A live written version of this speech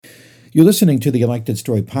You're listening to the Elected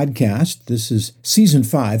Story Podcast. This is Season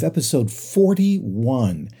 5, Episode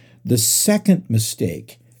 41, The Second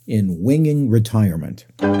Mistake in Winging Retirement.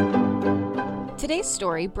 Today's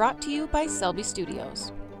story brought to you by Selby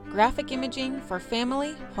Studios, graphic imaging for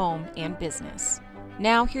family, home, and business.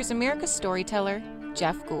 Now here's America's storyteller,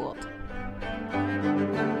 Jeff Gould.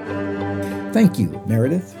 Thank you,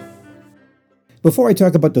 Meredith. Before I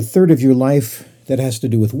talk about the third of your life that has to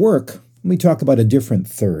do with work, let me talk about a different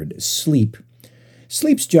third, sleep.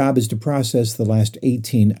 Sleep's job is to process the last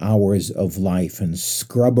 18 hours of life and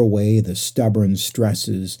scrub away the stubborn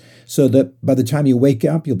stresses so that by the time you wake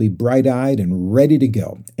up, you'll be bright-eyed and ready to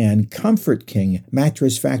go. And Comfort King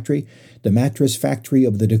Mattress Factory, the mattress factory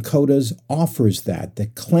of the Dakotas, offers that, the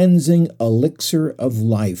cleansing elixir of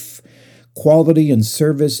life. Quality and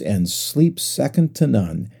service and sleep second to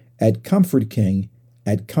none at Comfort King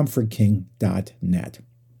at comfortking.net.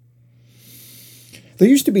 There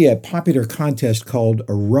used to be a popular contest called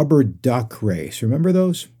a rubber duck race. Remember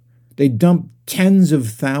those? They dumped tens of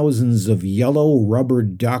thousands of yellow rubber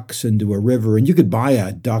ducks into a river, and you could buy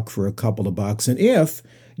a duck for a couple of bucks. And if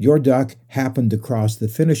your duck happened to cross the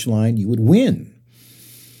finish line, you would win.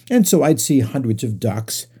 And so I'd see hundreds of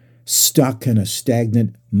ducks stuck in a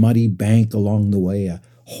stagnant, muddy bank along the way, a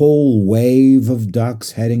whole wave of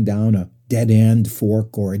ducks heading down a dead-end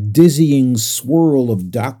fork, or a dizzying swirl of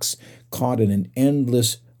ducks caught in an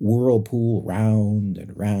endless whirlpool round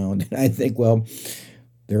and round. And I think, well,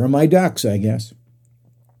 there are my ducks, I guess.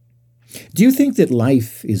 Do you think that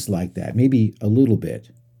life is like that? Maybe a little bit.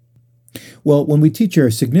 Well, when we teach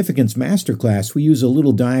our significance masterclass, we use a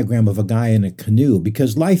little diagram of a guy in a canoe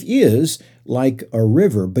because life is like a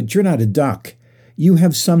river, but you're not a duck. You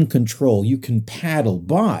have some control. You can paddle,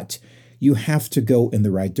 but you have to go in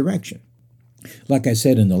the right direction. Like I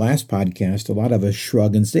said in the last podcast, a lot of us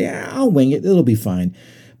shrug and say, I'll wing it, it'll be fine.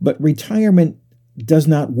 But retirement does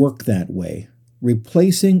not work that way.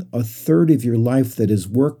 Replacing a third of your life that is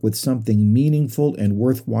work with something meaningful and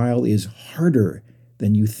worthwhile is harder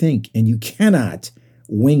than you think, and you cannot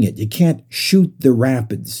wing it. You can't shoot the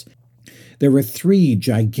rapids. There are 3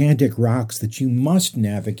 gigantic rocks that you must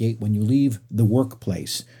navigate when you leave the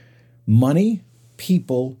workplace: money,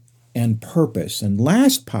 people, and purpose. And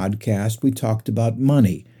last podcast, we talked about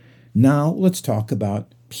money. Now let's talk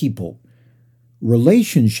about people.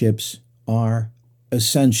 Relationships are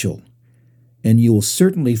essential, and you will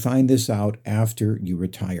certainly find this out after you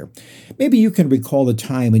retire. Maybe you can recall a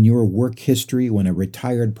time in your work history when a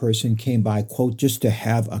retired person came by, quote, just to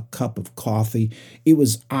have a cup of coffee. It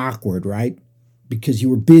was awkward, right? Because you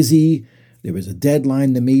were busy, there was a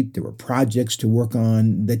deadline to meet, there were projects to work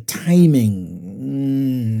on, the timing.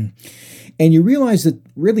 And you realize that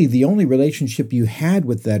really the only relationship you had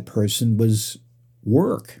with that person was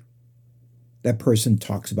work. That person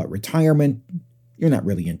talks about retirement. You're not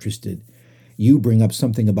really interested. You bring up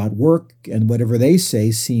something about work, and whatever they say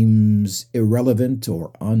seems irrelevant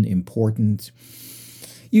or unimportant.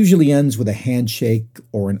 Usually ends with a handshake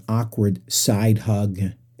or an awkward side hug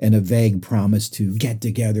and a vague promise to get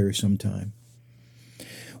together sometime.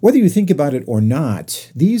 Whether you think about it or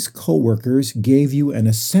not, these coworkers gave you an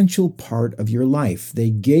essential part of your life. They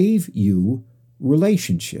gave you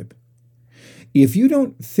relationship. If you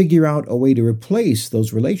don't figure out a way to replace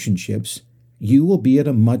those relationships, you will be at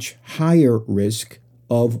a much higher risk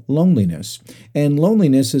of loneliness. And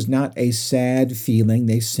loneliness is not a sad feeling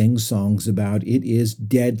they sing songs about. It is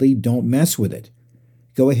deadly. Don't mess with it.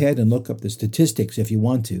 Go ahead and look up the statistics if you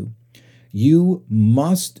want to. You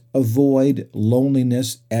must avoid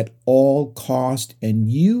loneliness at all cost, and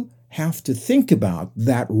you have to think about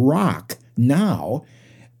that rock now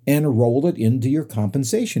and roll it into your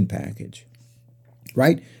compensation package.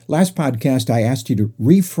 Right? Last podcast, I asked you to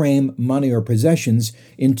reframe money or possessions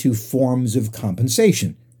into forms of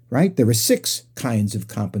compensation. Right? There are 6 kinds of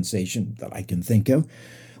compensation that I can think of.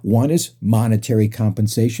 One is monetary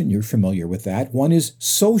compensation. You're familiar with that. One is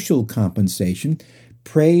social compensation,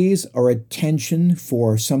 praise or attention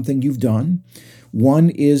for something you've done. One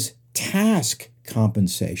is task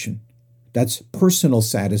compensation. That's personal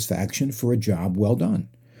satisfaction for a job well done.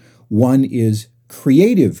 One is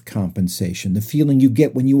creative compensation, the feeling you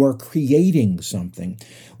get when you are creating something.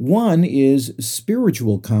 One is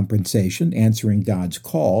spiritual compensation, answering God's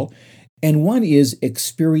call. And one is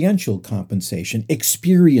experiential compensation,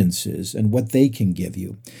 experiences and what they can give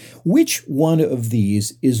you. Which one of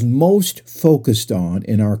these is most focused on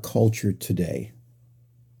in our culture today?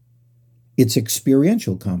 It's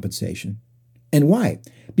experiential compensation. And why?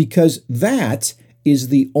 Because that is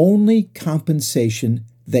the only compensation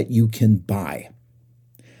that you can buy.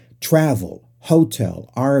 Travel,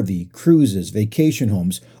 hotel, RV, cruises, vacation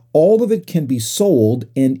homes, All of it can be sold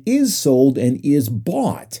and is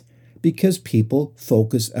bought because people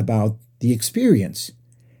focus about the experience,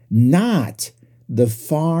 not the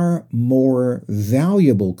far more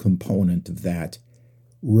valuable component of that,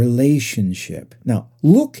 relationship. Now,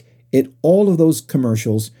 look at all of those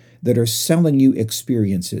commercials that are selling you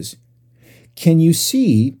experiences. Can you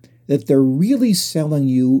see that they're really selling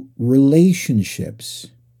you relationships?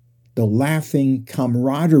 The laughing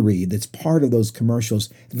camaraderie that's part of those commercials,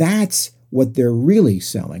 that's what they're really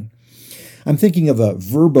selling. I'm thinking of a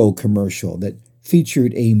Verbo commercial that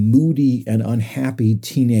featured a moody and unhappy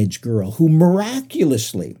teenage girl who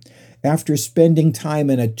miraculously, after spending time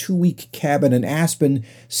in a 2-week cabin in Aspen,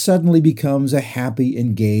 suddenly becomes a happy,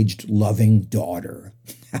 engaged, loving daughter.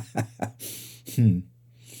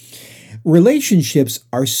 Relationships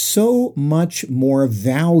are so much more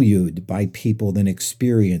valued by people than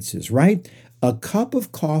experiences, right? A cup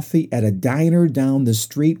of coffee at a diner down the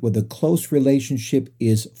street with a close relationship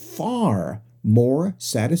is far more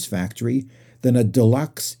satisfactory than a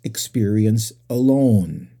deluxe experience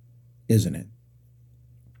alone, isn't it?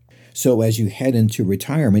 So as you head into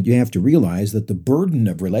retirement, you have to realize that the burden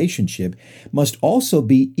of relationship must also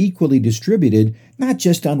be equally distributed, not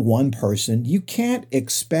just on one person. You can't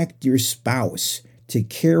expect your spouse to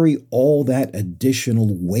carry all that additional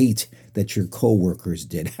weight that your coworkers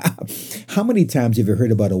did. How many times have you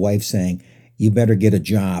heard about a wife saying, "You better get a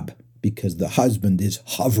job," because the husband is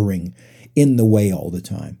hovering in the way all the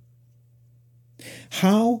time?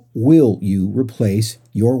 How will you replace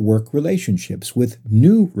your work relationships with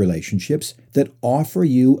new relationships that offer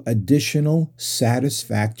you additional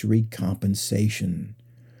satisfactory compensation?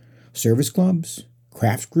 Service clubs,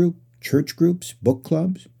 craft group, church groups, book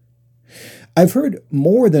clubs? I've heard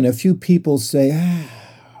more than a few people say,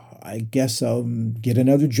 I guess I'll get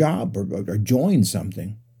another job or join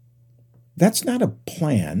something. That's not a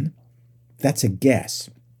plan. That's a guess.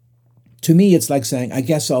 To me, it's like saying, I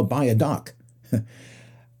guess I'll buy a duck.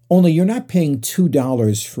 Only you're not paying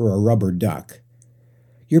 $2 for a rubber duck.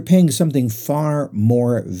 You're paying something far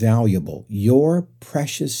more valuable, your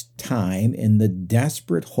precious time, in the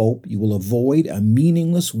desperate hope you will avoid a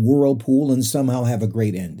meaningless whirlpool and somehow have a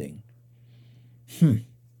great ending.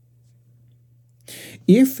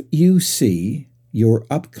 If you see your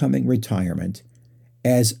upcoming retirement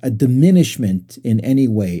as a diminishment in any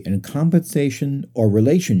way in compensation or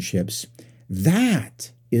relationships,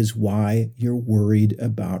 that is why you're worried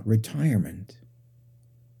about retirement.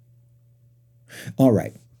 All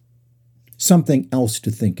right, something else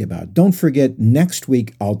to think about. Don't forget, next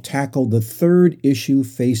week I'll tackle the third issue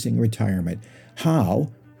facing retirement.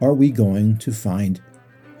 How are we going to find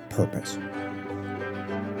purpose?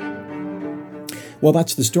 Well,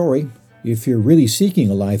 that's the story. If you're really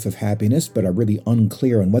seeking a life of happiness but are really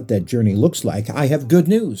unclear on what that journey looks like, I have good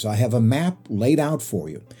news. I have a map laid out for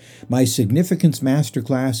you. My Significance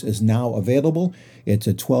Masterclass is now available. It's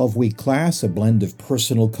a 12-week class, a blend of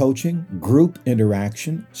personal coaching, group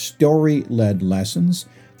interaction, story-led lessons,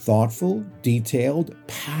 thoughtful, detailed,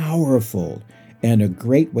 powerful, and a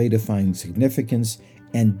great way to find significance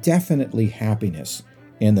and definitely happiness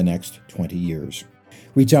in the next 20 years.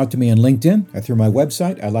 Reach out to me on LinkedIn or through my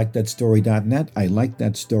website, ilikethatstory.net,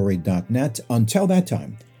 ilikethatstory.net. Until that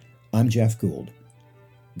time, I'm Jeff Gould.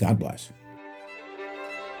 God bless.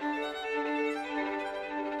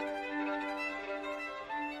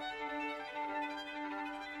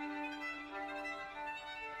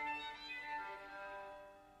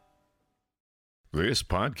 This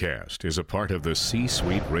podcast is a part of the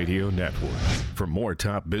C-Suite Radio Network. For more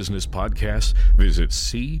top business podcasts, visit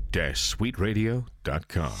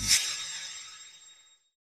c-suiteradio.com.